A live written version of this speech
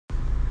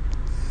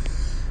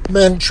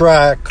Men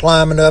try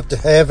climbing up to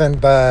heaven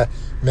by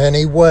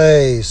many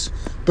ways,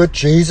 but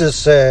Jesus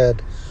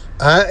said,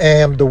 I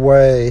am the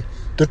way,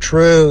 the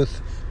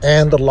truth,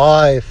 and the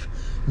life.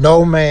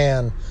 No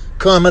man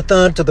cometh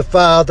unto the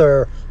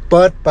Father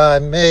but by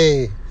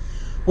me.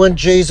 When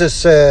Jesus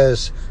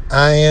says,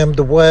 I am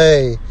the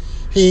way,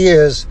 he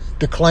is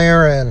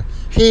declaring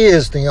he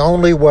is the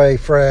only way,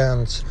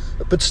 friends.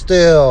 But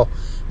still,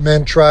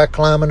 men try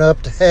climbing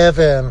up to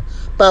heaven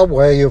by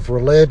way of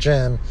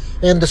religion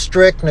and the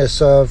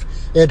strictness of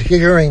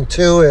adhering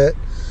to it.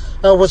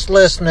 I was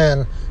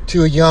listening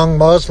to a young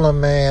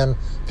Muslim man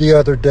the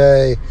other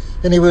day,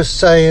 and he was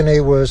saying he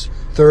was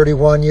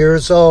 31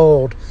 years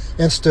old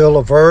and still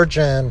a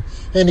virgin,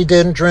 and he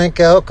didn't drink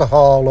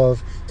alcohol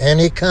of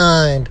any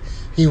kind.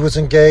 He was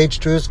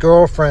engaged to his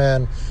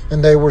girlfriend,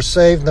 and they were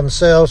saving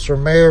themselves for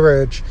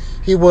marriage.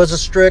 He was a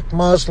strict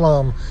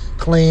Muslim,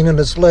 clean in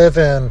his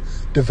living,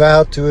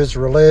 devout to his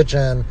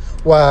religion.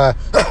 Why,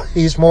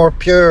 he's more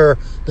pure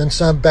than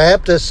some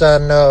Baptists I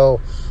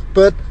know,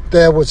 but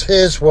that was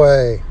his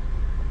way.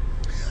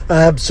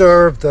 I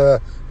observed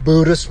the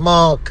Buddhist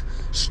monk,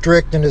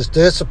 strict in his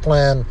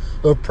discipline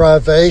of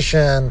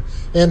privation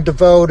and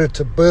devoted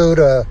to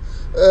Buddha.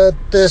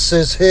 This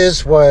is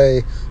his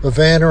way of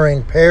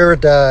entering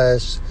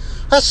paradise.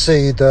 I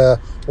see the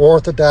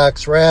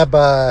Orthodox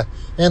rabbi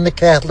and the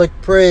Catholic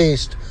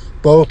priest,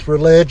 both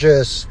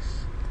religious,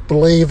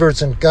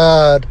 believers in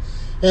God,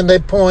 and they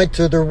point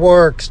to their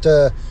works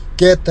to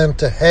get them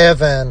to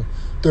heaven.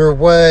 Their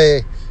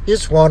way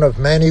is one of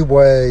many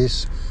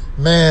ways.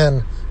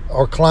 Men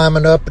are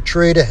climbing up a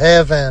tree to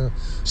heaven.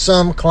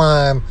 Some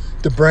climb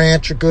the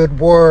branch of good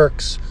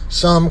works.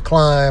 Some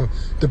climb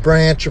the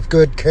branch of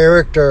good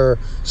character.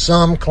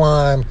 Some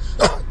climb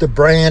the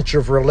branch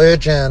of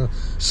religion.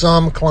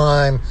 Some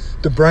climb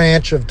the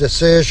branch of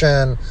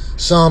decision.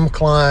 Some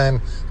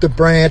climb the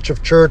branch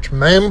of church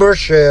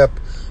membership.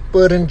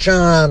 But in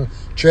John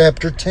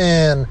chapter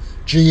 10,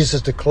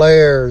 Jesus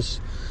declares,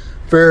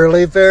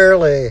 Verily,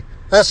 verily,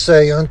 I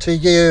say unto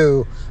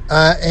you,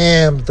 I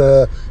am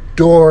the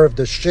door of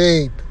the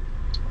sheep.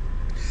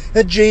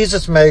 And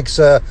Jesus makes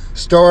a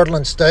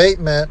startling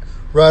statement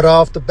right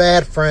off the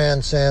bat,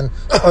 friends, in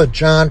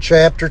John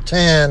chapter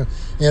 10,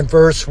 in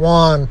verse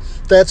 1.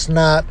 That's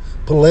not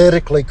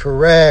politically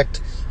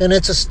correct, and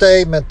it's a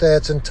statement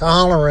that's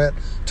intolerant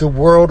to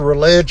world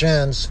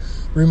religions.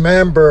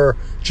 Remember,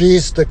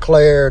 Jesus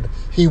declared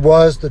he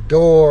was the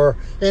door,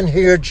 and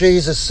here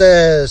Jesus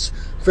says,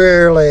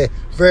 Verily,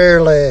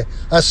 verily,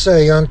 I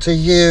say unto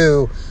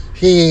you,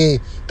 he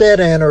that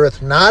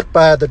entereth not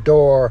by the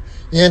door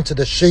into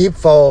the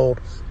sheepfold,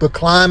 but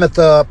climbeth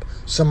up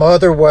some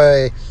other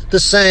way, the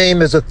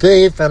same as a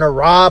thief and a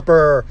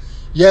robber.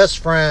 Yes,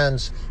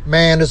 friends,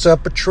 man is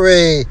up a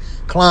tree,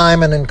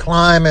 climbing and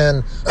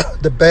climbing,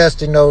 the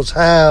best he knows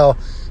how,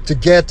 to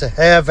get to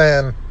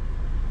heaven.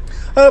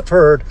 I've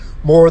heard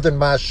more than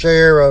my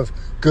share of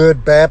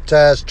good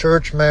baptized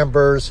church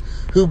members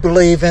who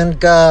believe in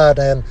God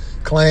and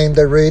claim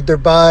they read their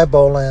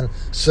Bible and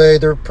say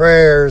their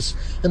prayers,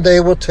 and they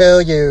will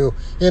tell you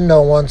in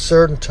no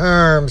uncertain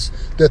terms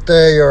that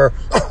they are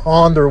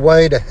on their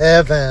way to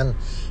heaven.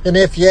 And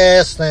if you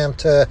ask them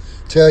to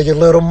tell you a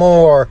little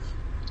more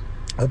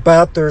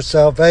about their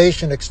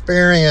salvation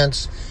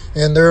experience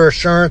and their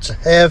assurance of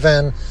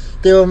heaven,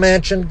 they'll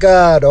mention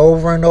God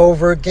over and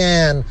over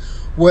again.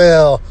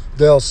 Well,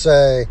 they'll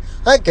say,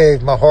 I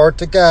gave my heart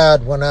to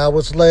God when I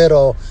was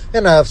little,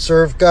 and I've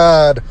served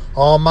God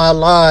all my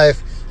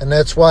life, and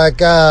that's why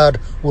God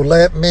will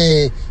let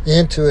me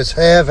into his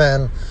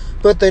heaven.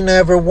 But they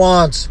never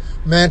once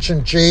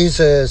mention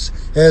Jesus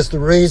as the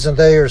reason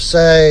they are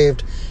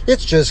saved.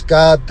 It's just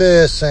God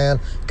this and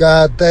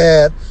God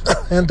that,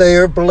 and they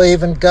are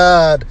believing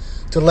God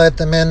to let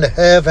them into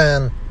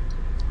heaven.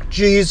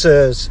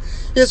 Jesus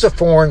is a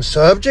foreign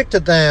subject to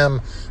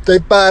them. They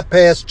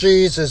bypassed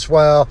Jesus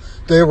while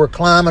they were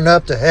climbing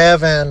up to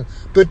heaven,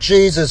 but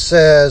Jesus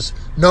says,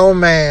 No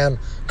man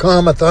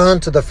cometh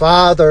unto the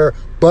Father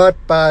but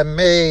by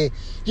me.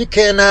 You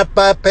cannot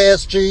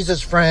bypass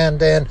Jesus,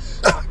 friend, and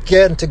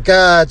get into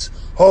God's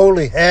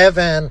holy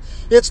heaven.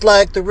 It's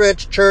like the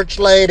rich church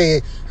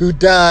lady who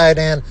died,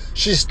 and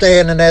she's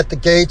standing at the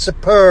gates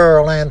of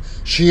pearl, and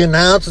she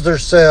announces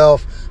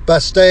herself by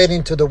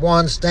stating to the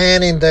one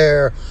standing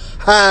there,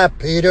 Hi,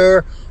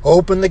 Peter,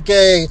 open the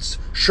gates.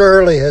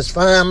 Shirley has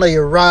finally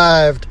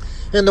arrived.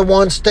 And the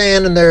one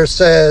standing there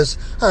says,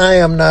 I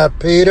am not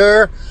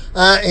Peter.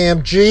 I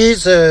am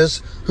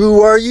Jesus.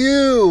 Who are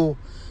you?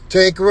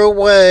 Take her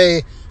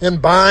away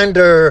and bind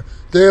her.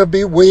 There'll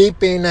be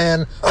weeping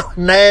and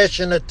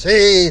gnashing of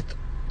teeth.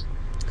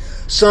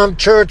 Some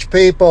church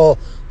people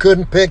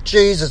couldn't pick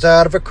Jesus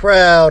out of a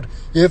crowd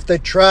if they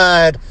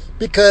tried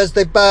because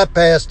they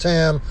bypassed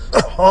him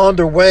on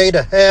their way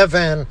to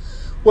heaven.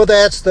 Well,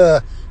 that's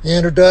the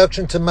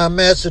introduction to my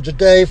message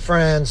today,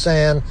 friends,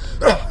 and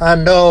I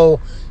know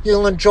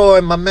you'll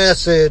enjoy my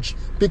message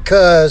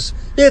because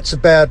it's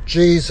about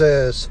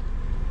Jesus.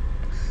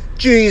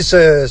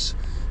 Jesus,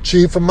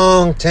 chief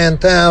among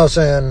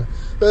 10,000.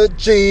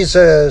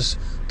 Jesus,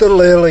 the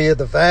lily of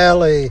the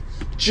valley,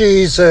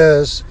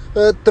 Jesus,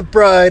 the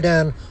bright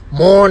and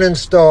morning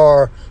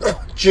star,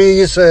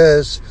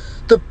 Jesus,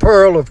 the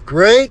pearl of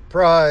great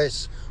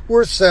price,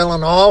 we're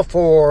selling all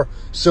for,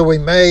 so we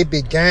may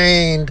be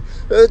gained,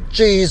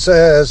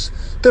 Jesus,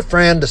 the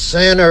friend of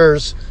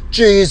sinners,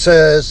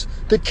 Jesus,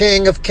 the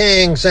King of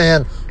kings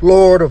and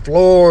Lord of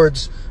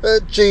lords,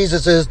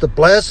 Jesus is the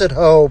blessed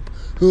hope,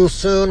 who'll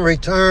soon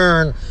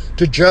return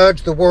to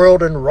judge the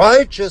world in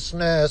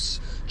righteousness,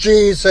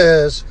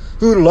 Jesus,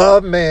 who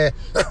loved me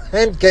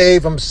and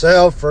gave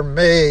himself for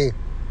me.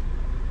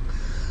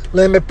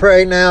 Let me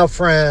pray now,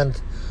 friend,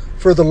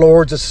 for the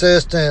Lord's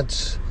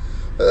assistance.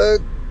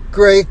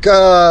 Great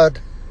God,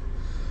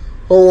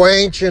 O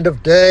Ancient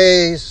of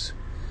Days,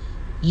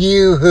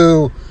 you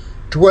who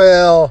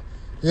dwell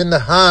in the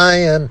high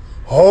and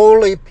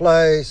holy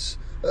place,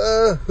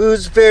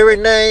 whose very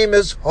name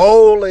is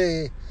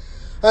holy,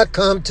 I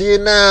come to you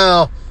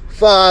now,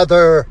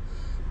 Father,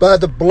 by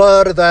the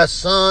blood of thy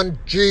Son,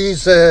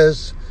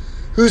 Jesus,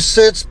 who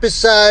sits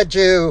beside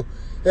you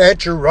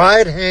at your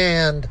right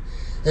hand,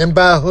 and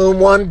by whom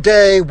one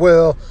day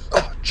will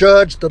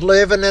judge the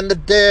living and the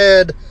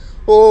dead.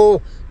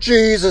 Oh,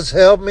 Jesus,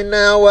 help me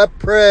now, I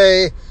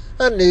pray.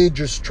 I need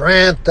your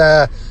strength.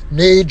 I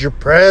need your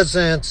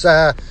presence.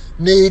 I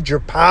need your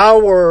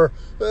power.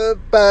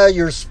 By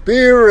your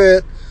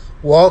Spirit,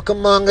 walk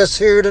among us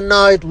here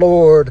tonight,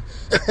 Lord,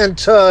 and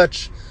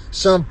touch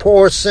some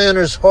poor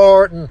sinner's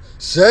heart and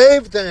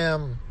save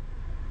them.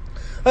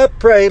 I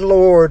pray,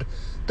 Lord,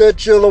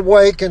 that you'll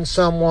awaken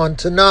someone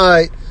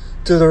tonight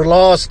to their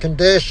lost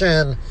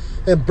condition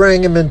and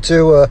bring them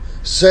into a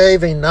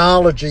saving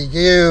knowledge of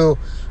you.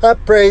 I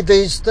pray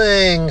these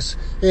things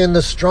in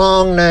the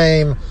strong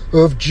name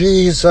of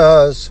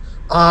Jesus.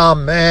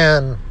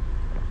 Amen.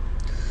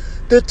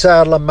 The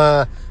title of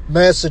my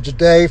message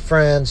today,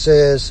 friends,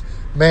 is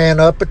Man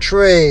Up a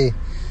Tree,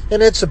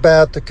 and it's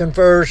about the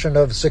conversion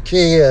of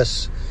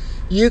Zacchaeus.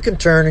 You can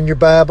turn in your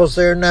Bibles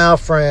there now,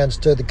 friends,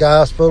 to the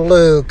Gospel of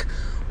Luke.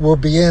 We'll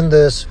begin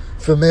this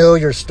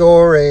familiar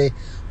story,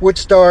 which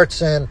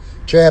starts in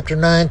chapter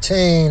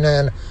 19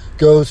 and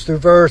goes through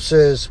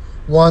verses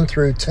 1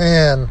 through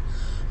 10.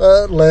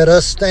 Let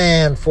us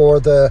stand for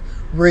the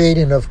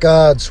reading of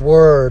God's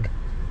Word.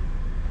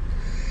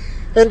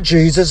 And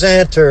Jesus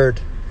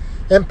entered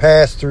and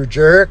passed through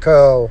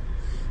Jericho.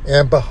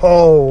 And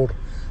behold,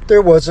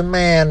 there was a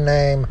man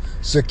named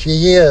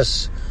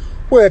Zacchaeus,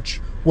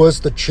 which was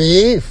the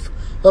chief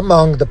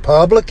among the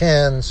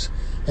publicans,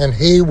 and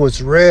he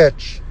was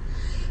rich.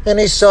 And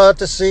he sought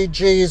to see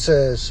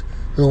Jesus,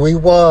 who he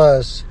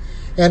was,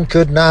 and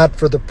could not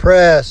for the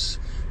press,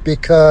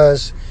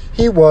 because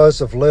he was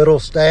of little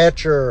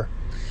stature.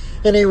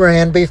 And he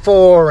ran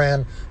before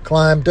and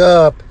climbed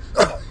up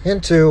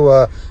into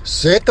a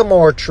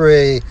sycamore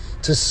tree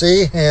to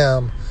see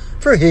him,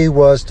 for he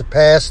was to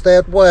pass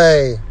that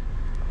way.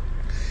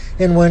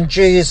 And when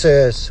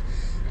Jesus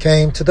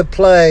came to the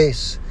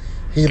place,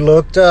 he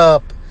looked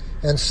up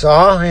and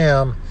saw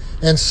him,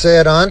 and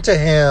said unto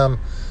him,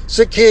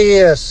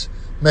 Zacchaeus,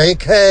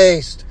 make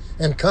haste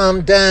and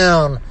come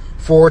down,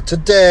 for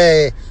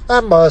today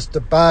I must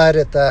abide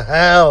at thy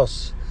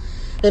house.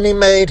 And he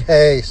made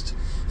haste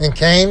and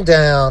came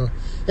down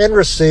and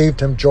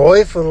received him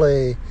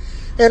joyfully.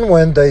 And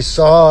when they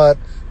saw it,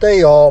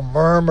 they all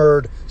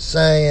murmured,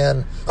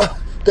 saying,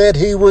 that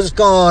he was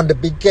gone to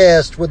be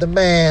guest with a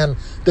man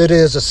that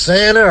is a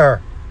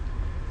sinner.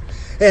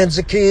 And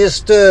Zacchaeus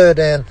stood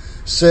and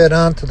said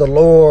unto the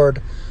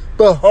Lord,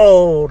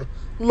 Behold,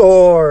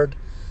 Lord,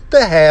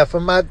 the half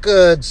of my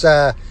goods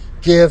I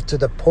give to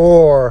the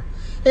poor,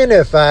 and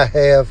if I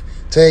have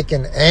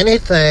taken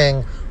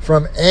anything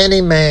from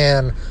any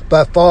man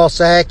by false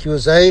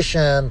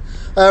accusation,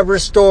 I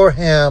restore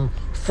him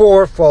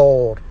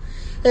fourfold.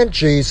 And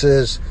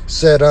Jesus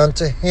said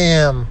unto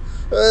him,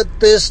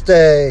 This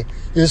day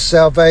is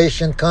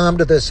salvation come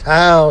to this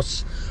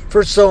house,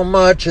 for so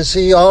much as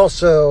he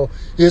also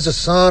is a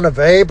son of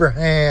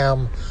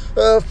Abraham.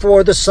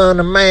 For the Son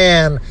of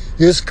Man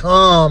is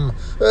come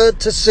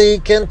to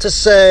seek and to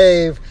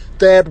save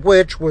that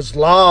which was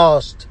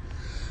lost.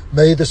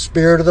 May the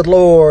Spirit of the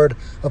Lord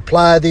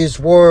apply these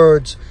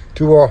words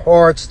to our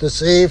hearts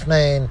this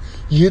evening.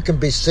 You can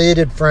be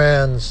seated,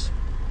 friends.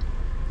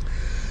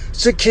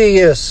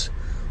 Zacchaeus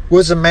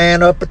was a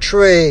man up a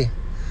tree.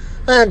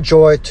 I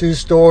enjoy two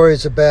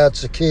stories about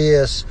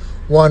Zacchaeus,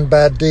 one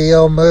by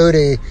D.L.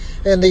 Moody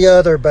and the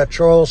other by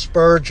Charles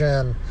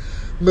Spurgeon.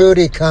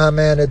 Moody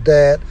commented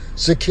that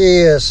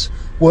Zacchaeus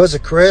was a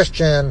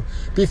Christian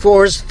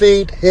before his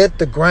feet hit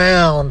the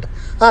ground.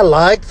 I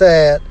like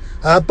that.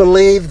 I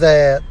believe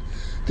that.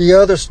 The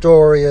other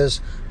story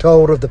is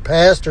told of the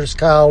Pastor's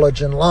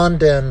College in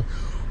London,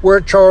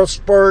 where Charles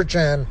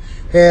Spurgeon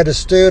had his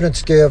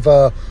students give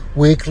a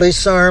weekly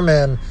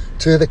sermon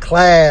to the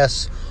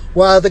class,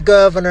 while the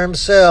governor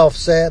himself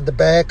sat in the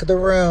back of the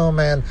room,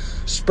 and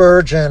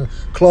Spurgeon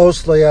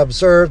closely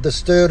observed the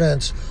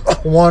students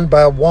one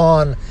by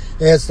one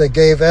as they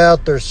gave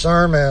out their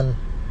sermon.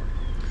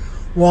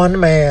 One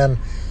man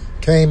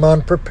came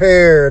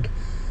unprepared.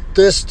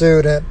 This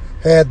student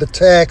had the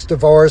text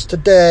of ours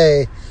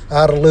today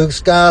out of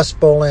Luke's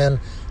Gospel in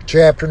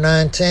chapter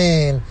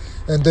 19,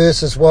 and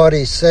this is what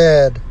he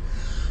said.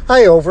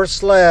 I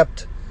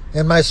overslept,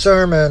 and my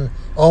sermon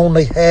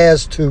only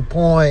has 2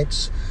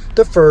 points.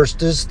 The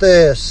first is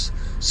this: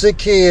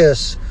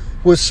 Zacchaeus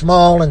was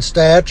small in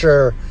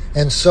stature,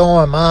 and so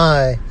am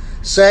I.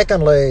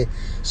 Secondly,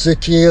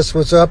 Zacchaeus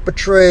was up a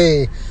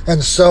tree,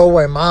 and so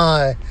am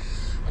I.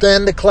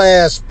 Then the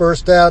class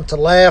burst out into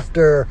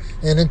laughter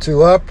and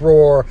into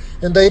uproar,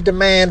 and they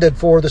demanded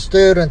for the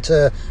student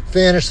to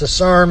finish the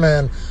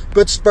sermon,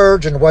 but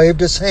Spurgeon waved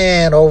his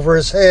hand over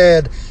his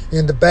head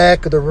in the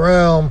back of the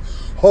room,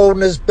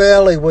 holding his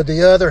belly with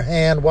the other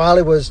hand while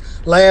he was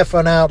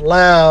laughing out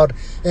loud,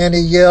 and he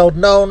yelled,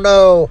 "No,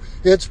 no,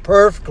 it's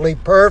perfectly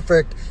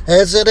perfect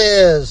as it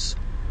is."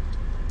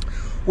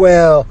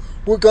 Well,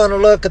 we're going to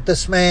look at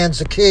this man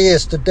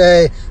Zacchaeus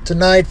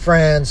tonight,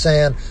 friends,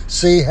 and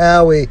see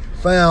how he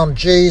found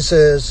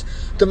Jesus.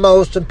 The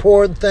most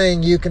important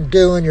thing you can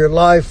do in your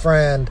life,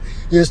 friend,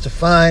 is to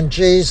find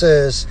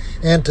Jesus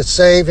and to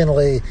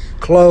savingly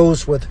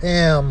close with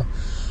him.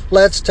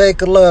 Let's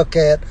take a look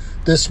at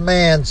this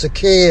man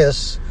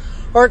Zacchaeus.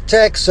 Our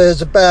text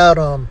says about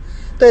him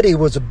that he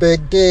was a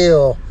big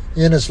deal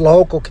in his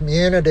local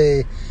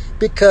community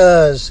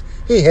because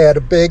he had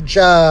a big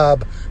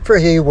job, for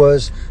he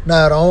was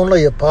not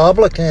only a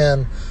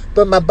publican,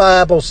 but my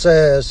Bible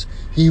says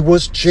he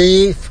was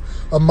chief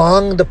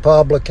among the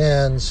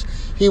publicans.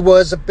 He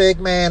was a big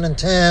man in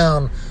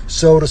town,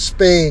 so to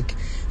speak.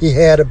 He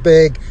had a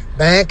big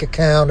bank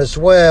account as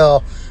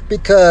well,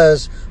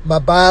 because my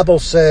Bible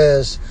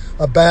says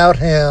about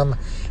him,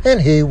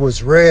 and he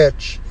was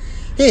rich.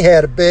 He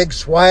had a big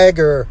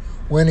swagger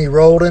when he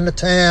rode into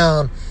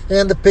town,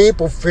 and the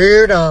people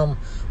feared him.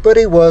 But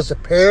he was a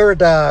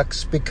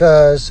paradox,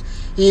 because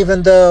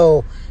even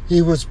though he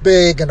was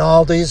big in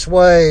all these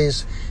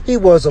ways, he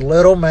was a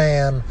little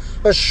man,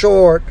 a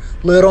short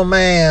little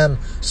man,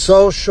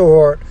 so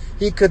short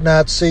he could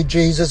not see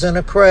Jesus in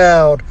a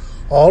crowd.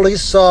 All he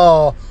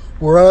saw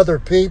were other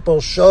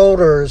people's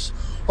shoulders.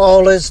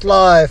 All his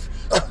life,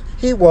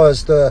 he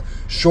was the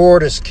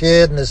shortest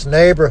kid in his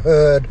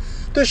neighborhood,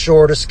 the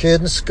shortest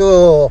kid in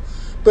school,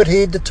 but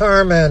he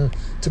determined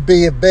to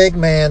be a big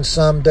man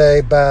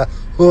someday by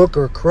hook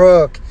or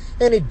crook,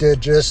 and he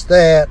did just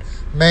that,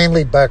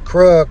 mainly by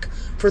crook,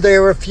 for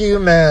there were few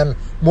men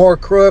more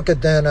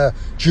crooked than a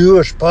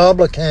Jewish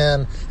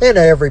publican, and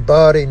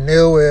everybody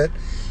knew it.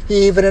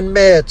 He even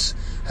admits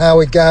how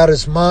he got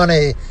his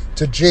money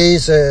to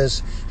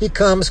Jesus. He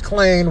comes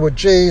clean with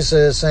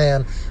Jesus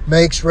and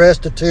makes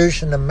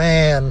restitution to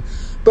man.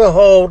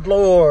 Behold,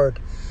 Lord,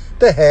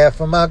 the half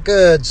of my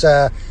goods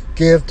I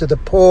give to the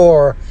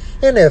poor,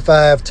 and if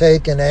I have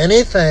taken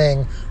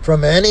anything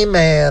from any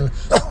man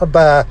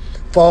by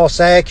false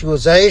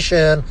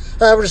accusation,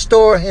 I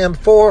restore him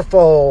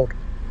fourfold.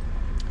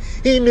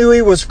 He knew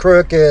he was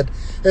crooked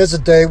as the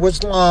day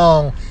was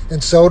long,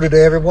 and so did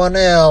everyone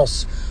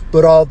else.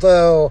 But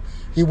although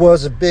he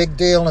was a big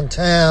deal in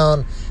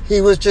town, he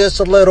was just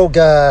a little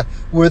guy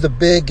with a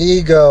big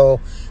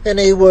ego, and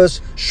he was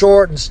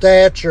short in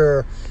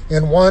stature.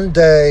 And one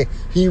day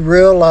he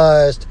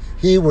realized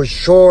he was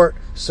short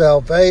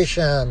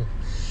salvation.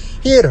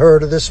 He had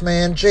heard of this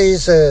man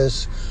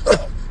Jesus,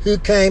 who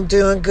came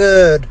doing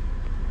good.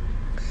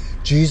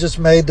 Jesus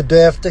made the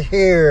deaf to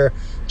hear.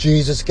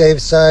 Jesus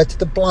gave sight to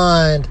the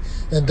blind.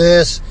 And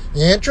this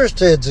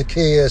interested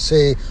Zacchaeus.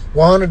 He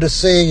wanted to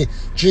see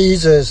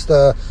Jesus,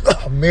 the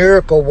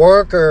miracle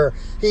worker.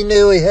 He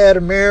knew he had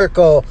a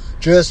miracle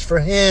just for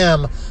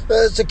him.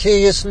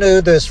 Zacchaeus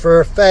knew this for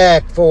a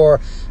fact, for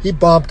he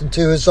bumped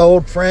into his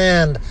old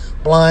friend,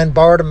 blind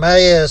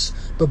Bartimaeus.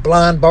 But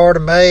blind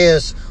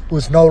Bartimaeus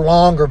was no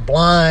longer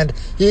blind.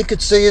 He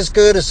could see as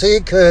good as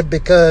he could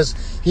because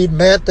he'd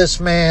met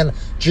this man,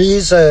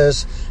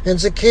 Jesus. And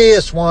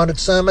Zacchaeus wanted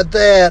some of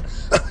that.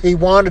 He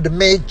wanted to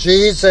meet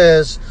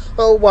Jesus.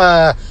 Oh,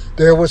 why,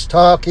 there was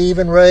talk he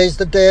even raised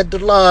the dead to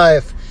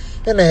life.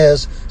 And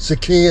as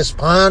Zacchaeus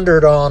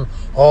pondered on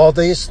all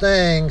these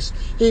things,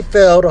 he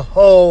felt a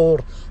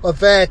hold, a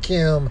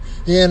vacuum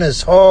in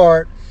his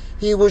heart.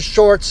 He was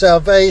short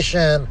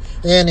salvation,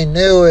 and he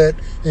knew it,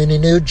 and he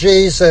knew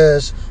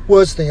Jesus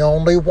was the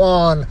only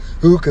one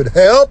who could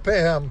help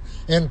him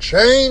and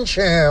change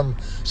him.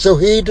 So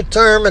he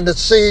determined to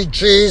see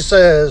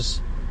Jesus.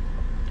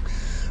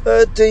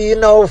 Do you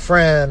know,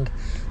 friend,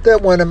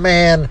 that when a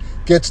man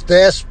gets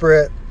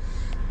desperate,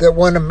 that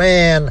when a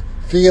man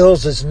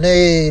feels his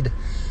need,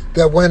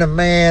 that when a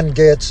man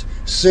gets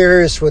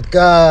serious with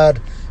God,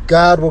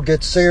 God will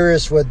get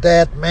serious with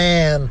that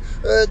man?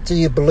 Do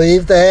you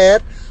believe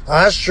that?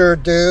 I sure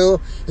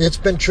do. It's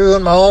been true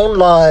in my own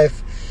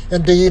life.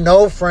 And do you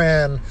know,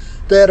 friend,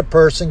 that a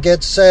person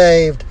gets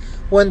saved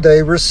when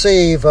they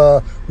receive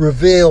a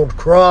revealed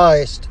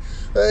Christ?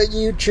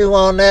 You chew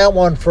on that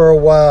one for a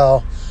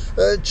while.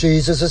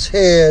 Jesus is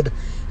hid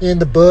in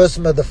the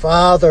bosom of the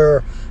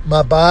Father,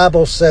 my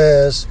Bible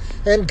says,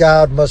 and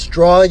God must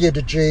draw you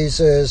to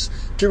Jesus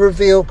to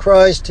reveal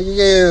Christ to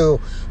you.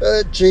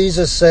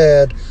 Jesus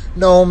said,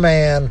 no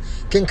man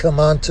can come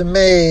unto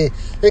me,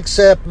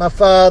 except my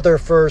Father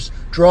first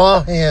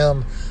draw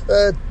him.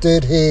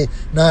 Did he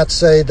not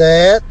say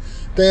that?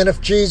 Then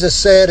if Jesus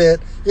said it,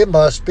 it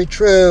must be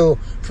true,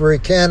 for he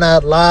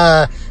cannot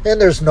lie, and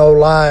there's no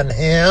lie in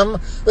him.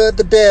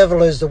 The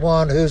devil is the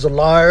one who's a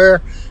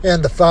liar,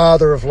 and the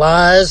father of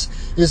lies.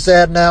 Is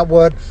that not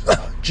what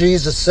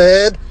Jesus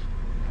said?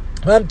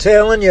 I'm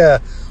telling you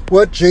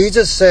what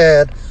Jesus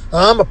said.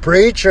 I'm a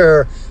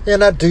preacher,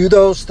 and I do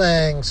those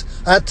things.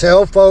 I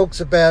tell folks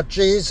about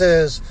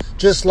Jesus,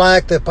 just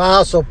like the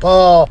Apostle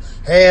Paul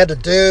had to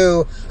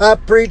do. I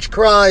preach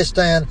Christ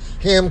and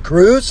him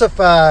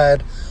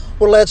crucified.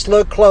 Well, let's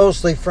look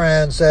closely,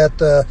 friends, at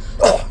the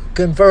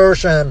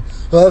conversion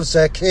of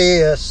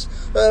Zacchaeus.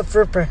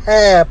 For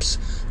perhaps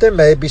there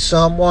may be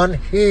someone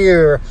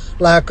here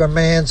like our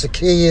man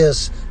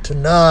Zacchaeus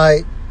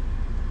tonight.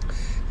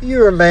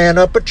 You're a man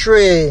up a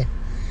tree,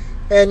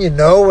 and you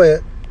know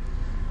it.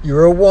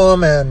 You're a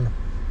woman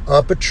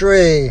up a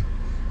tree,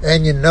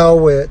 and you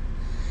know it.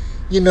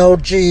 You know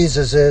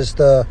Jesus is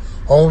the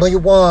only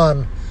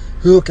one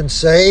who can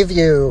save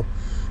you,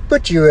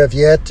 but you have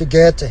yet to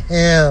get to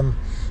him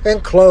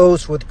and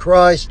close with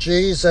Christ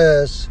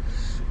Jesus,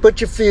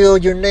 but you feel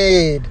your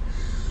need.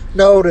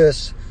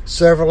 Notice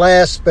several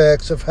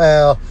aspects of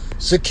how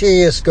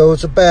Zacchaeus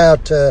goes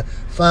about to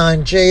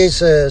find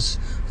Jesus.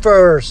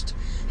 First,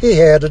 he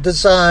had a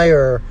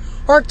desire.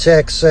 Our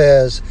text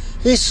says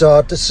he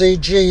sought to see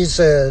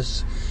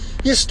Jesus.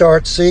 You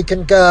start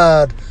seeking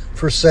God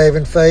for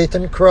saving faith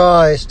in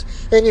Christ,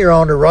 and you're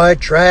on the right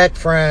track,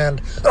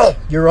 friend.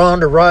 You're on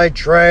the right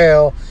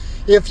trail.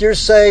 If you're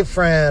saved,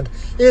 friend,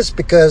 it's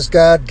because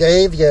God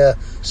gave you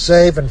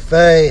saving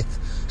faith.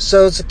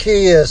 So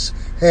Zacchaeus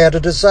had a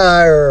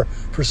desire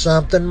for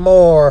something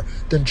more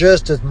than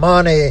just his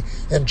money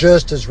and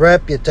just his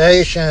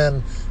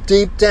reputation.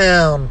 Deep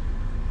down,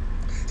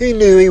 he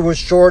knew he was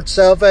short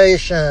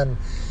salvation.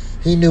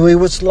 He knew he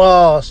was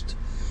lost.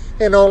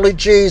 And only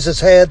Jesus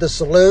had the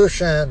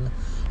solution.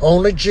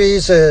 Only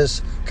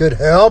Jesus could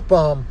help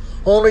him.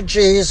 Only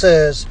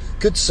Jesus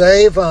could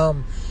save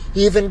him.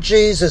 Even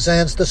Jesus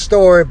ends the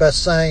story by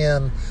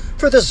saying,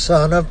 "For the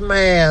Son of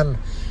Man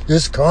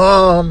is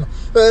come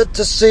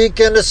to seek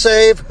and to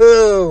save"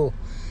 who?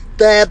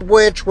 That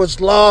which was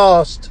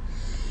lost.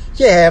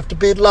 You have to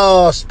be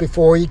lost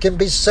before you can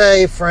be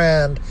saved,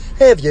 friend.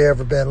 Have you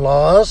ever been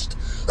lost?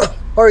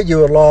 Are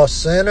you a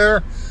lost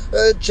sinner?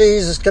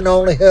 Jesus can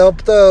only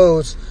help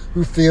those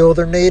who feel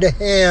their need of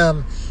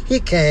him. He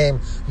came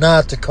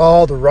not to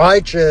call the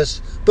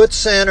righteous, but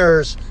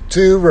sinners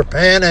to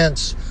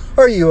repentance.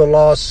 Are you a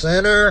lost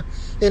sinner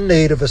in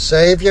need of a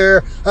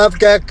Savior? I've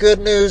got good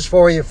news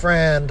for you,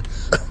 friend.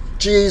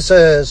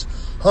 Jesus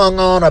hung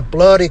on a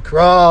bloody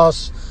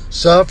cross,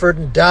 suffered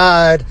and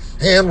died,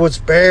 and was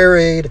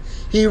buried.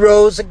 He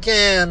rose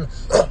again,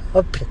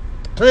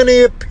 and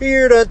he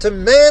appeared unto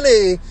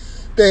many.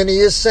 Then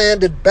he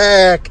ascended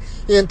back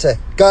into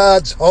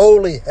God's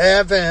holy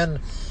heaven,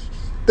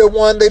 the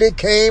one that he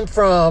came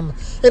from,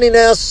 and he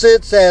now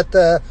sits at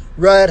the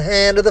right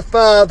hand of the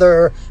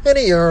Father, and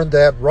he earned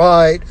that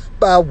right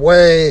by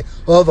way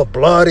of a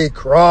bloody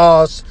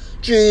cross.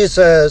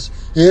 Jesus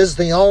is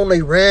the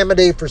only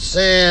remedy for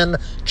sin.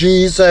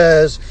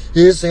 Jesus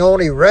is the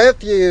only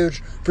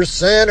refuge for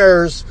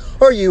sinners.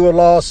 Are you a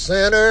lost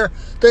sinner?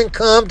 Then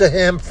come to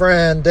him,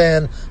 friend,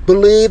 and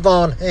believe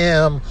on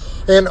him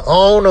and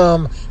own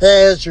him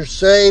as your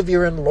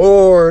Savior and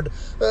Lord.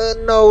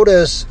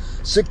 Notice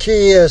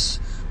Zacchaeus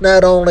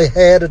not only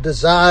had a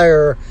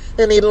desire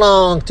and he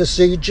longed to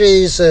see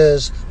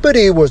Jesus, but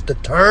he was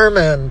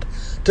determined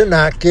to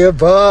not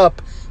give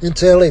up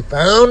until he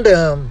found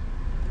him.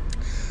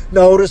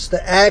 Notice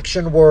the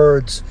action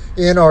words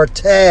in our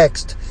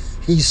text.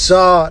 He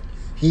sought,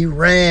 he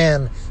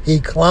ran, he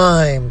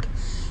climbed.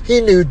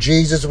 He knew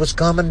Jesus was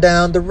coming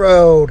down the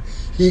road.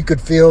 He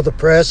could feel the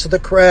press of the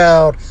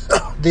crowd,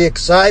 the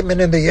excitement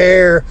in the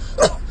air,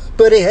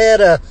 but he had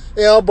to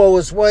elbow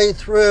his way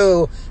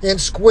through and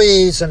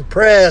squeeze and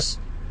press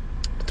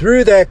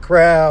through that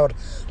crowd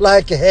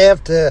like you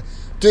have to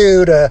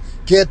do to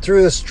get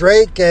through a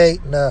straight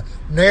gate in a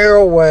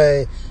narrow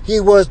way. He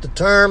was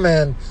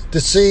determined to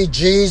see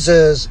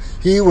Jesus.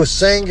 He was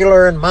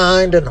singular in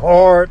mind and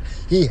heart.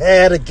 He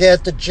had to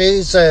get to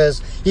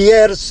Jesus. He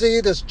had to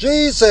see this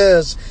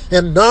Jesus,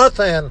 and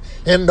nothing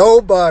and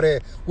nobody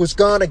was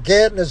going to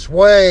get in his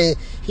way.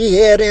 He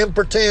had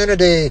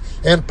importunity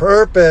and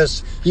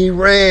purpose. He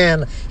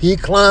ran, he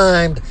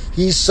climbed,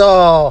 he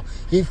saw.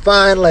 He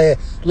finally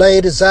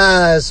laid his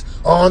eyes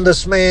on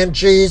this man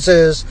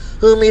Jesus,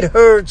 whom he'd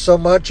heard so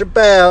much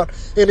about,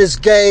 and his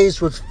gaze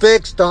was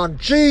fixed on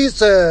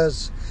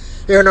Jesus.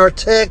 And our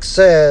text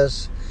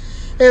says,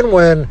 "And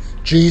when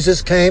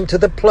Jesus came to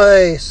the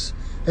place,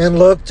 and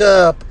looked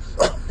up,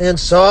 and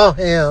saw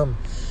him,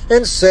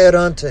 and said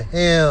unto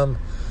him,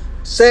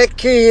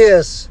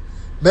 Zacchaeus,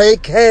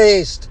 make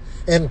haste,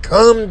 and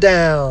come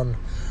down,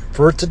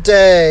 for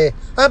today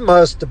I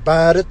must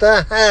abide at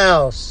thy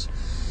house."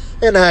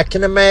 And I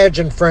can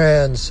imagine,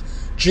 friends,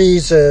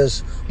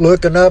 Jesus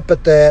looking up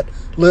at that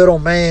little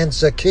man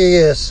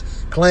Zacchaeus,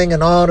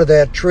 clinging onto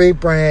that tree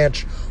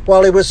branch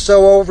while he was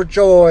so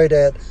overjoyed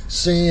at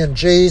seeing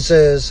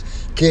Jesus,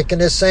 kicking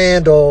his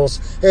sandals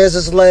as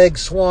his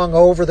legs swung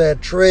over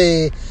that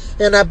tree.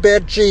 And I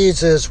bet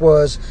Jesus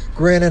was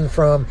grinning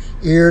from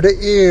ear to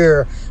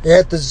ear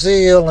at the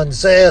zeal and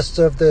zest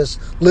of this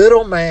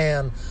little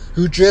man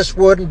who just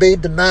wouldn't be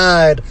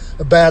denied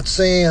about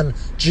seeing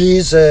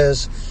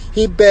Jesus.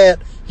 He bet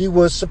he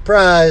was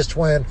surprised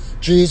when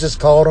Jesus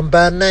called him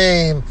by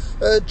name,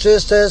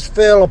 just as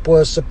Philip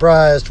was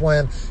surprised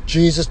when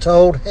Jesus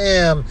told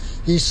him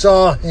he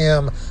saw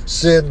him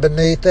sitting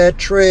beneath that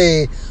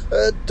tree.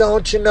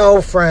 Don't you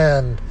know,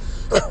 friend,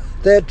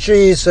 that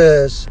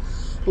Jesus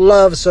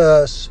loves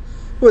us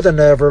with an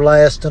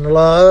everlasting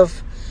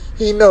love.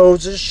 He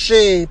knows his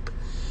sheep,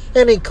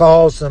 and he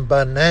calls them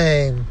by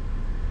name.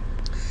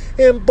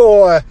 And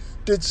boy,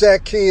 did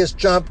Zacchaeus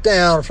jump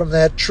down from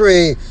that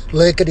tree,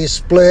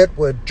 lickety-split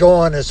with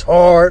joy in his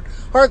heart,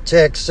 our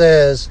text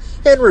says,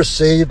 and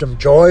received him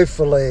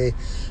joyfully.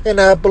 And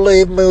I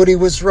believe Moody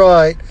was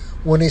right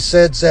when he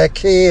said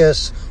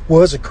Zacchaeus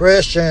was a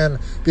Christian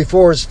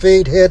before his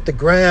feet hit the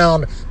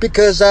ground,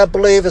 because I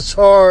believe his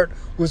heart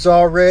was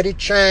already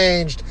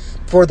changed,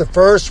 for the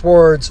first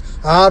words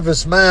out of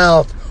his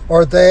mouth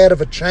are that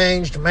of a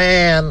changed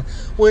man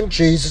when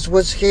Jesus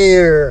was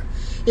here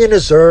in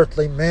his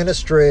earthly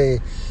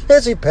ministry.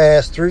 As he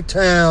passed through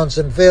towns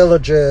and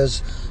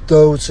villages,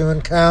 those who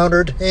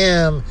encountered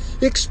him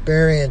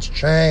experienced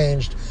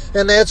change.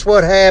 And that's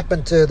what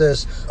happened to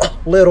this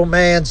little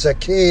man,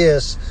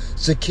 Zacchaeus.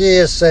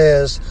 Zacchaeus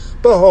says,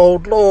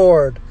 "Behold,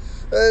 Lord."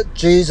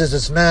 Jesus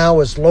is now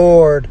his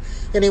Lord,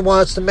 and he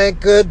wants to make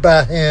good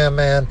by him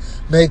and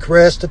make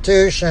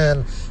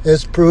restitution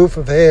as proof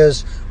of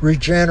his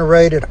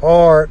regenerated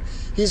heart.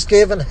 He's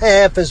given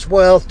half his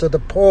wealth to the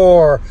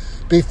poor.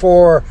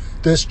 Before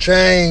this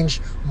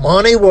change,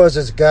 money was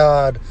his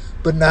God,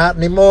 but not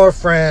anymore,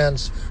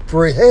 friends,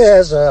 for he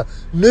has a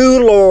new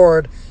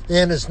Lord,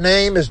 and his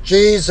name is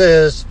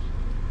Jesus.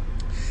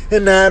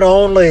 And not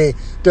only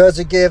does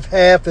he give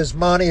half his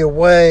money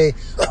away,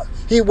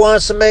 he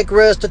wants to make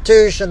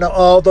restitution to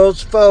all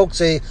those folks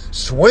he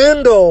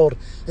swindled,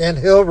 and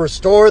he'll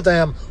restore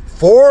them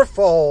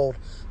fourfold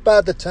by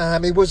the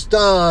time he was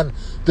done.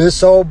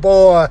 This old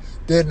boy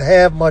didn't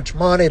have much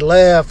money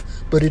left,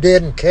 but he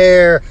didn't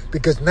care,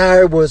 because now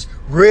he was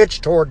rich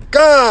toward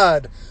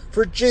God.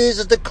 For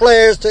Jesus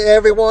declares to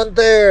everyone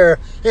there,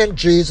 and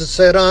Jesus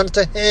said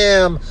unto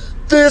him,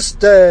 "This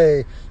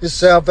day is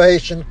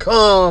salvation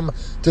come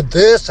to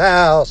this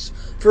house,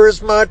 for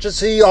as much as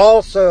he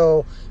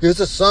also is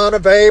the son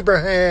of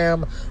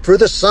Abraham. For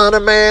the Son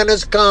of Man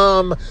is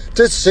come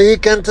to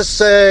seek and to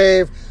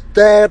save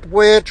that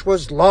which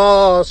was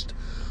lost."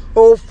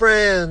 Oh,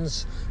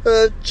 friends,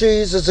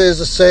 Jesus is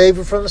a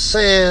Savior from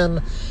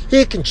sin.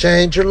 He can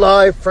change your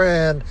life,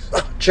 friend,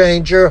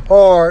 change your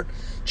heart,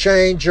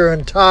 change your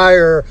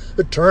entire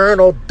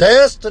eternal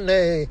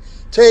destiny,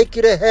 take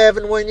you to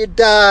heaven when you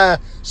die,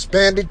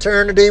 spend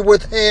eternity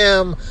with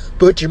him.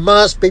 But you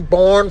must be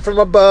born from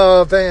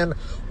above and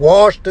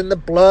washed in the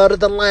blood of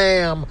the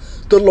Lamb,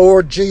 the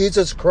Lord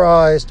Jesus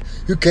Christ,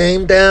 who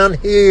came down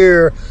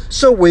here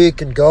so we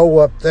can go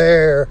up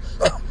there.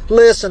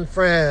 Listen,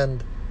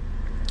 friend,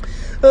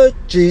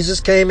 Jesus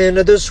came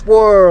into this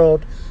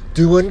world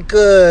doing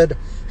good,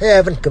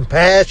 having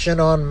compassion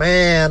on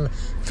man,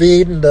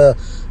 feeding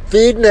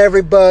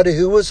everybody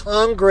who was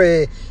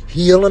hungry,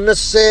 healing the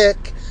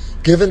sick,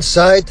 giving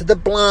sight to the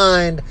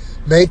blind,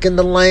 making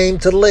the lame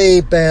to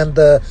leap and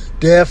the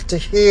deaf to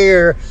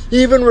hear,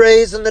 even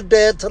raising the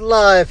dead to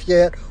life.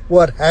 Yet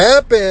what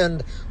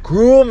happened?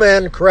 Cruel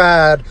men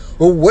cried,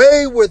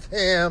 "Away with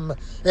him,"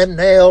 and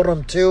nailed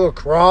him to a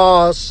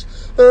cross.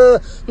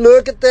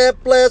 Look at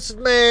that blessed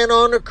man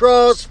on the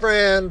cross,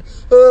 friend.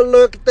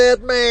 Look at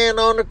that man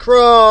on the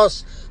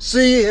cross.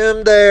 See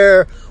him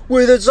there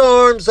with his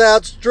arms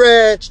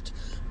outstretched,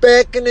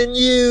 beckoning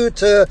you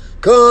to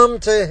come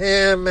to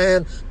him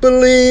and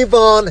believe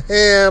on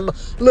him.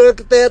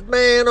 Look at that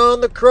man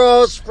on the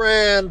cross,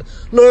 friend.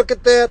 Look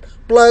at that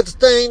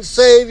bloodstained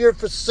Savior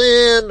for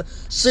sin.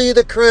 See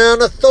the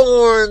crown of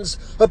thorns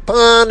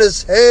upon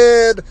his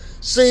head.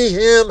 See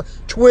him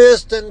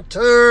twist and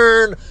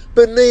turn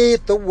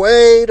beneath the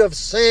weight of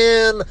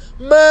sin.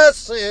 My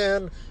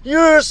sin,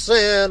 your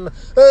sin.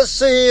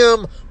 See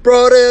him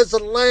brought as a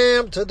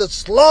lamb to the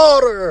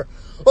slaughter.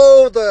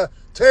 Oh, the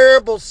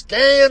terrible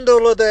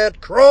scandal of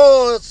that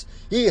cross.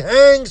 He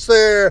hangs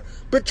there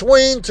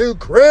between two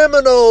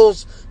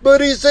criminals,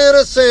 but he's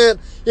innocent,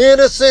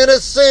 innocent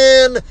as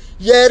sin.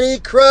 Yet he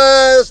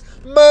cries,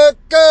 my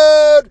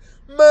God,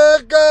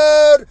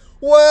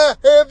 why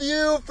have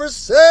you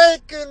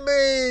forsaken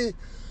me?"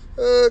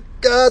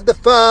 God the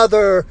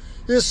Father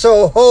is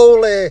so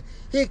holy,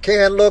 he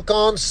can't look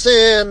on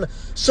sin.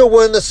 So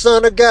when the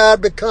Son of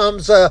God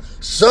becomes a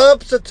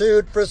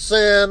substitute for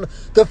sin,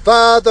 the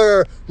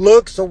Father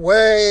looks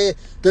away.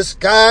 The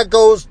sky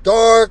goes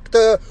dark.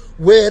 The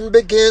wind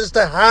begins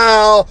to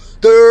howl.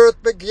 The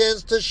earth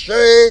begins to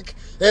shake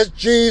as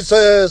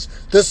Jesus,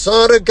 the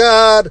Son of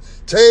God,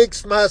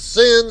 takes my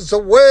sins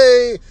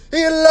away.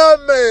 He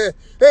loved me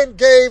and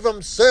gave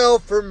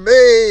himself for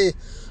me.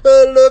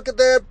 Look at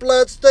that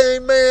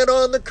bloodstained man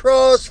on the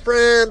cross,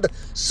 friend.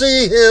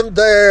 See him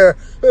there.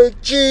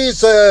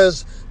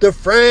 Jesus, the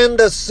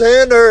friend of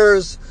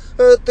sinners.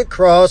 The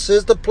cross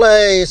is the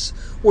place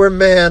where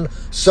men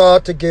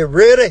sought to get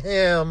rid of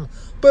him,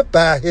 but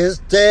by his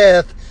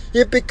death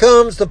it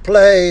becomes the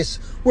place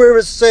where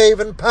his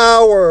saving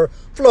power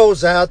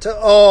flows out to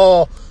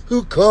all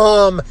who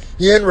come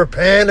in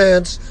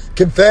repentance,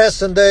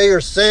 confessing they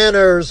are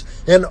sinners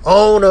and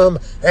own him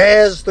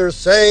as their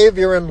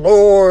Savior and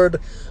Lord.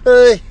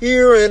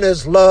 Herein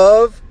is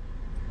love.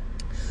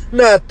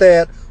 Not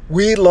that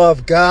we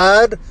love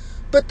God,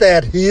 but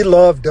that he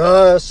loved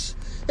us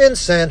and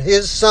sent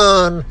his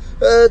Son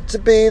to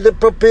be the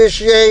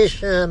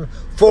propitiation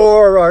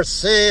for our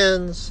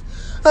sins.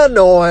 I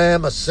know I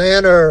am a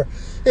sinner,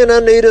 and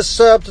I need a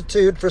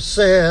substitute for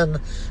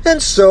sin.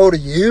 And so do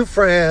you,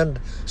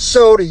 friend.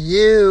 So do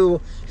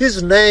you.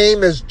 His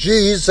name is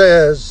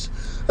Jesus.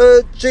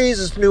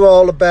 Jesus knew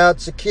all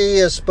about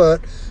Zacchaeus, but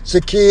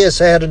Zacchaeus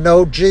had to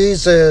know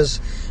Jesus,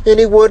 and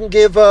he wouldn't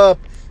give up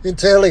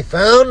until he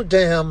found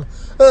him.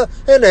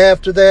 And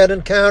after that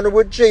encounter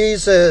with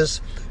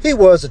Jesus, he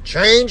was a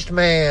changed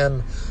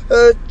man.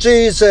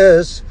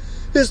 Jesus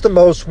is the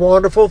most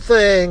wonderful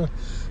thing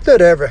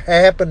that ever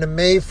happened to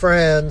me,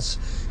 friends.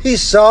 He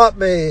sought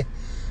me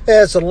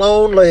as a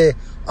lonely,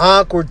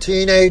 awkward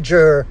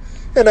teenager,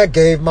 and I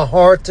gave my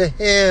heart to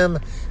him,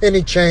 and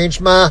he changed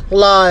my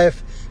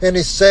life, and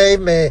he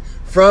saved me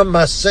from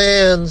my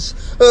sins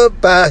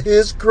by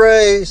his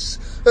grace.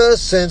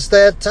 Since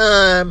that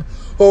time,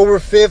 over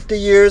 50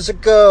 years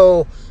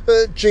ago,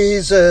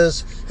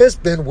 Jesus has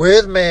been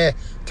with me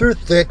through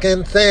thick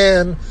and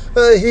thin.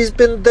 He's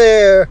been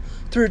there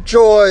through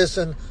joys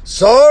and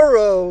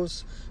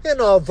sorrows. And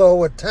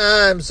although at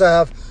times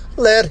I've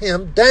let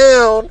him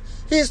down,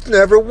 he's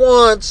never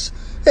once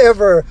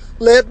ever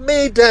let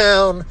me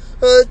down.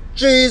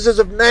 Jesus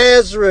of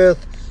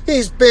Nazareth,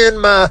 he's been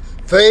my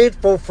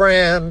faithful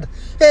friend,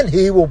 and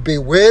he will be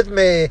with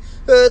me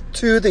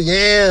to the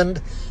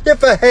end.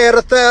 If I had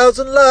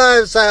 1,000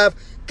 lives, I'd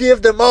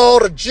give them all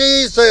to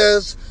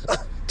Jesus.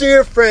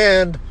 Dear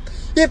friend,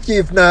 if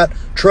you've not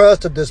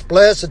trusted this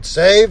blessed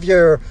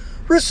Savior,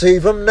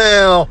 receive him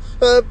now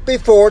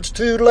before it's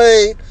too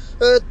late.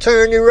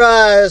 Turn your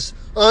eyes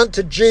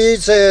unto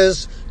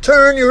Jesus.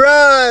 Turn your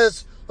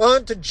eyes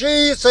unto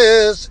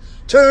Jesus.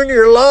 Turn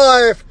your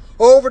life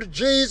over to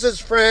Jesus,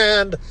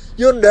 friend.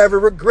 You'll never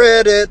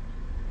regret it.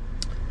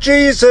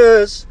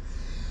 Jesus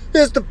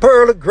is the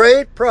pearl of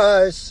great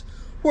price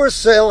we're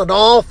selling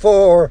all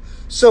for,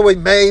 so he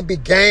may be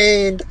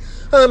gained.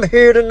 I'm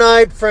here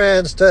tonight,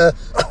 friends, to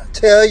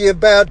tell you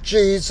about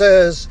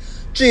Jesus.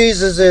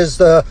 Jesus is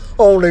the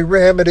only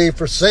remedy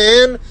for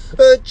sin.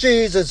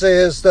 Jesus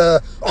is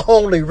the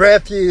only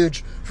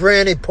refuge for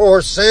any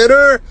poor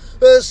sinner.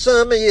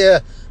 Some of you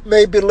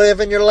may be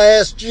living your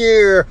last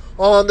year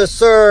on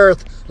this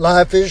earth.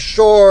 Life is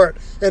short,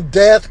 and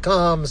death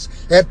comes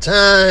at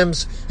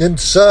times in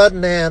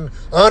sudden and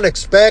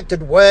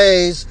unexpected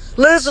ways.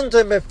 Listen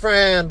to me,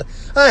 friend.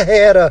 I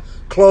had a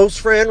close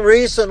friend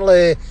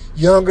recently,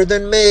 younger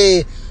than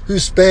me, who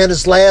spent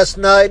his last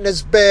night in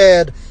his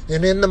bed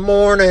and in the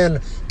morning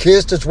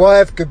kissed his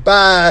wife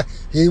goodbye.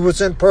 He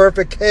was in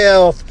perfect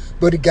health,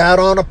 but he got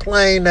on a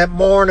plane that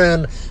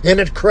morning and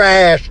it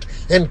crashed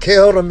and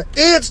killed him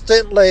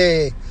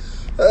instantly.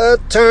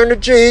 Turn to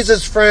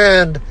Jesus,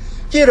 friend.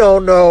 You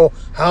don't know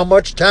how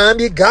much time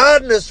you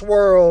got in this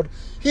world.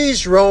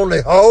 He's your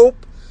only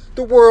hope.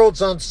 The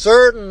world's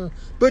uncertain,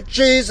 but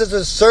Jesus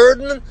is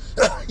certain.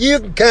 You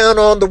can count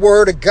on the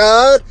Word of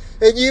God,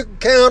 and you can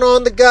count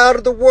on the God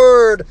of the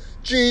Word.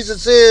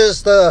 Jesus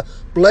is the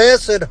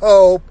blessed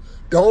hope.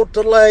 Don't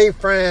delay,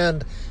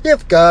 friend.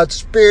 If God's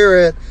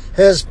Spirit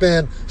has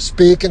been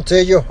speaking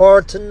to your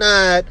heart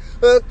tonight,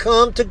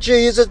 come to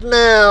Jesus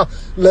now.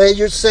 Lay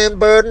your sin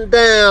burden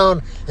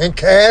down and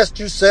cast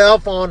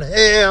yourself on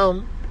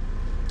him.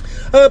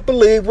 I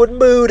believe with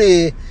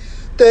Moody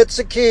that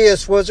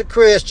Zacchaeus was a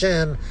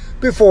Christian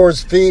before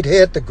his feet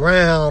hit the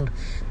ground,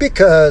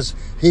 because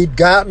he'd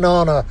gotten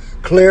on a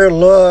clear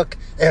look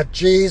at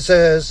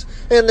Jesus.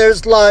 And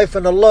there's life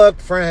in a look,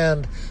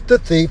 friend. The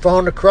thief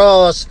on the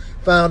cross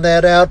found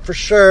that out for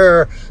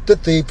sure. The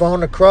thief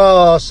on the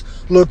cross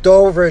looked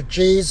over at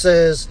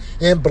Jesus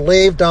and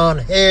believed on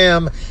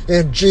him,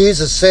 and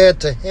Jesus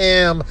said to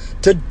him,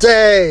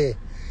 "Today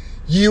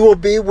you will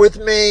be with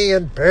me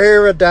in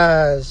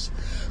paradise."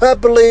 I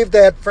believe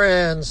that,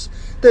 friends,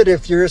 that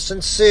if you're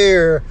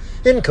sincere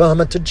in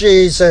coming to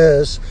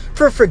Jesus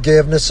for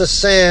forgiveness of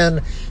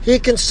sin, he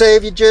can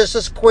save you just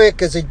as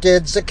quick as he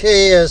did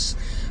Zacchaeus.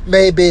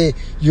 Maybe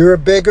you're a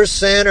bigger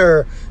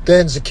sinner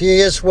than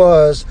Zacchaeus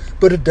was,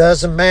 but it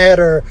doesn't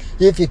matter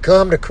if you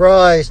come to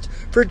Christ.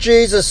 For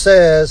Jesus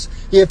says,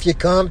 if you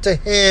come to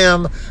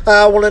him,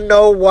 I will in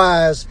no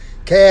wise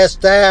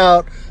cast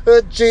out.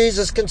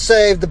 Jesus can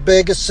save the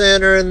biggest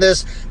sinner in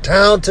this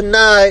town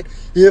tonight.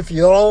 If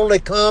you only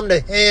come to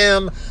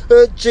him,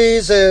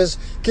 Jesus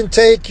can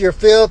take your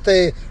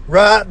filthy,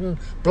 rotten,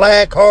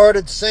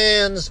 black-hearted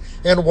sins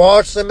and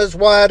wash them as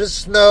white as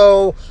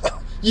snow.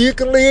 You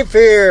can leave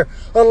here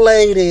a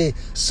lady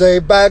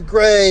saved by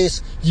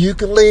grace. You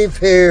can leave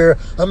here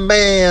a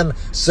man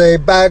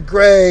saved by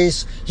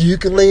grace. You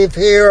can leave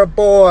here a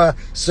boy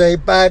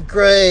saved by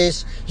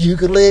grace. You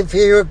can leave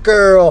here a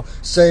girl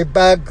saved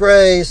by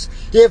grace.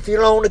 If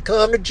you'll only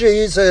come to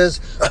Jesus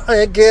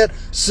and get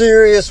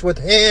serious with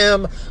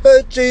Him,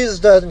 Jesus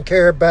doesn't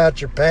care about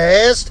your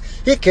past.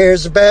 He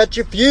cares about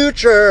your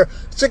future.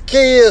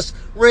 Zacchaeus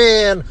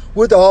ran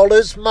with all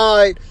his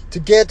might to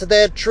get to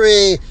that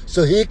tree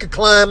so he could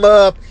climb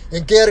up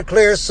and get a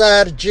clear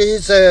sight of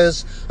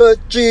Jesus.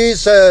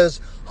 Jesus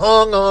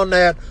hung on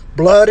that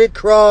bloody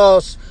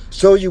cross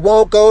so you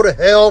won't go to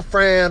hell,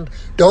 friend.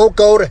 Don't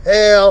go to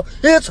hell.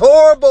 It's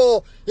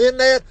horrible in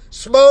that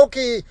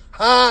smoky,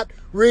 hot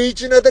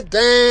region of the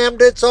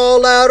damned. It's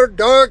all outer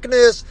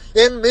darkness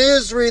and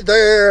misery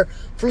there.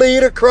 Flee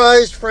to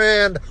Christ,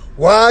 friend,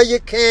 while you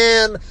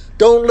can.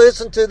 Don't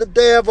listen to the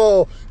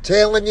devil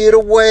telling you to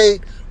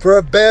wait for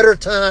a better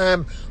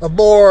time, a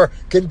more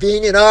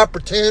convenient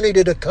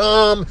opportunity to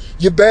come.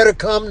 You better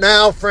come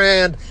now,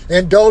 friend,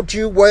 and don't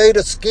you wait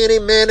a skinny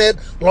minute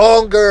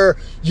longer.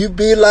 You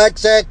be like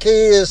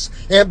Zacchaeus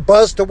and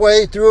bust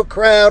away through a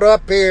crowd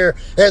up here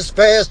as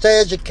fast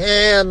as you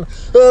can.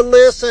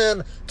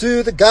 Listen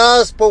to the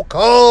gospel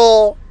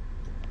call.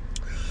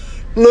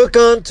 Look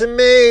unto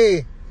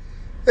me,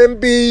 and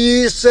be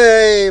ye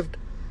saved,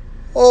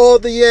 all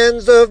the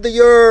ends of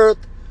the earth,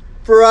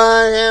 for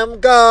I am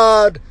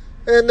God,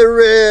 and there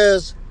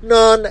is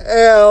none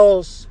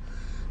else.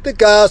 The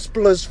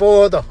gospel is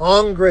for the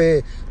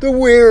hungry, the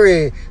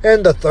weary,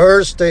 and the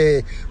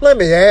thirsty. Let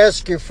me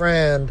ask you,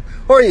 friend,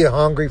 are you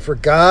hungry for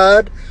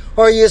God?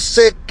 Are you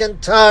sick and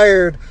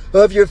tired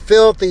of your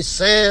filthy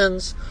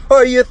sins?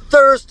 Are you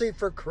thirsty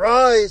for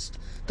Christ?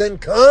 Then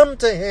come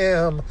to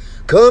Him.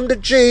 Come to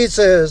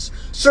Jesus.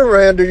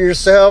 Surrender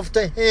yourself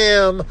to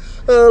Him.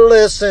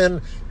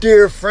 Listen,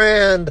 dear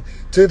friend,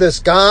 to this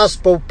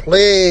gospel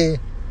plea.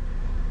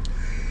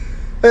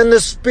 And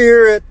the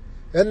Spirit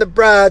and the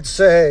bride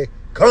say,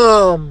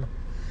 come.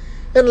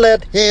 And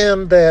let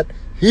him that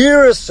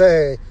heareth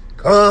say,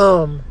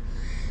 come.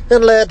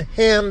 And let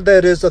him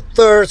that is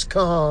athirst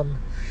come.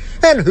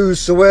 And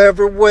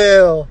whosoever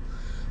will,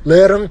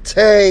 let him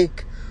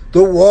take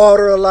the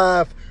water of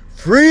life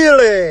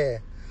freely.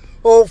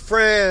 Oh,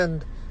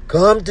 friend,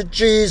 come to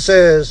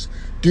Jesus.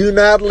 Do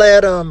not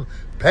let him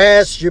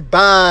pass you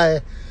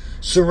by.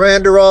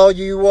 Surrender all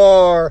you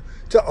are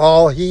to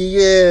all He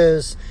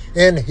is,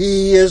 and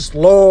He is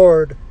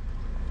Lord.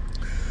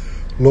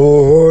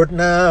 Lord,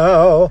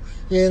 now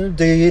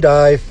indeed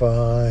I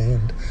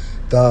find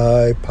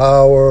Thy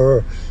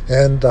power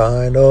and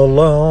Thine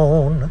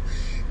alone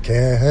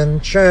can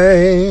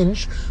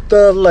change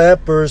the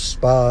leper's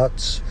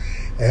spots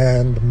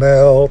and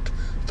melt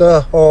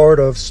the heart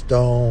of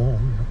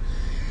stone.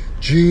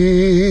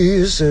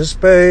 Jesus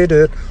paid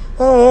it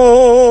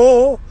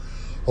all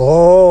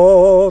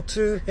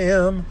to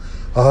Him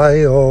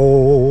I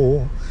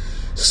owe.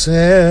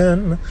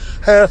 Sin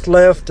hath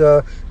left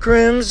a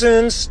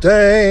crimson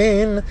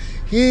stain,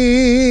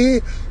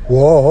 He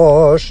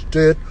washed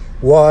it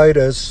white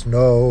as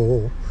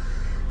snow.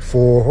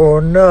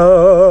 For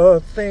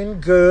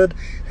nothing good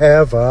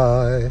have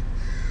I,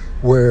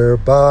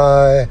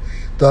 whereby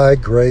Thy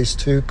grace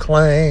to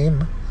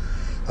claim.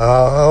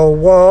 I'll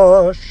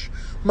wash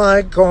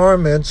my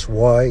garments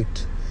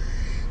white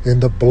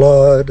in the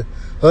blood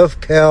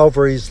of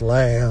Calvary's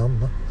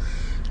Lamb.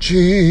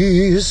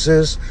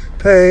 Jesus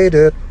paid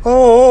it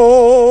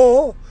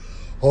all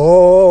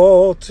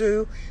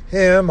to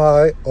Him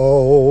I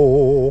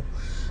owe.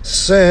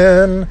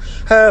 Sin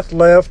hath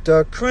left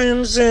a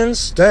crimson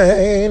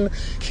stain,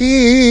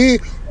 He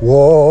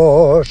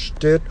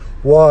washed it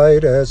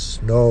white as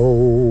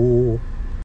snow.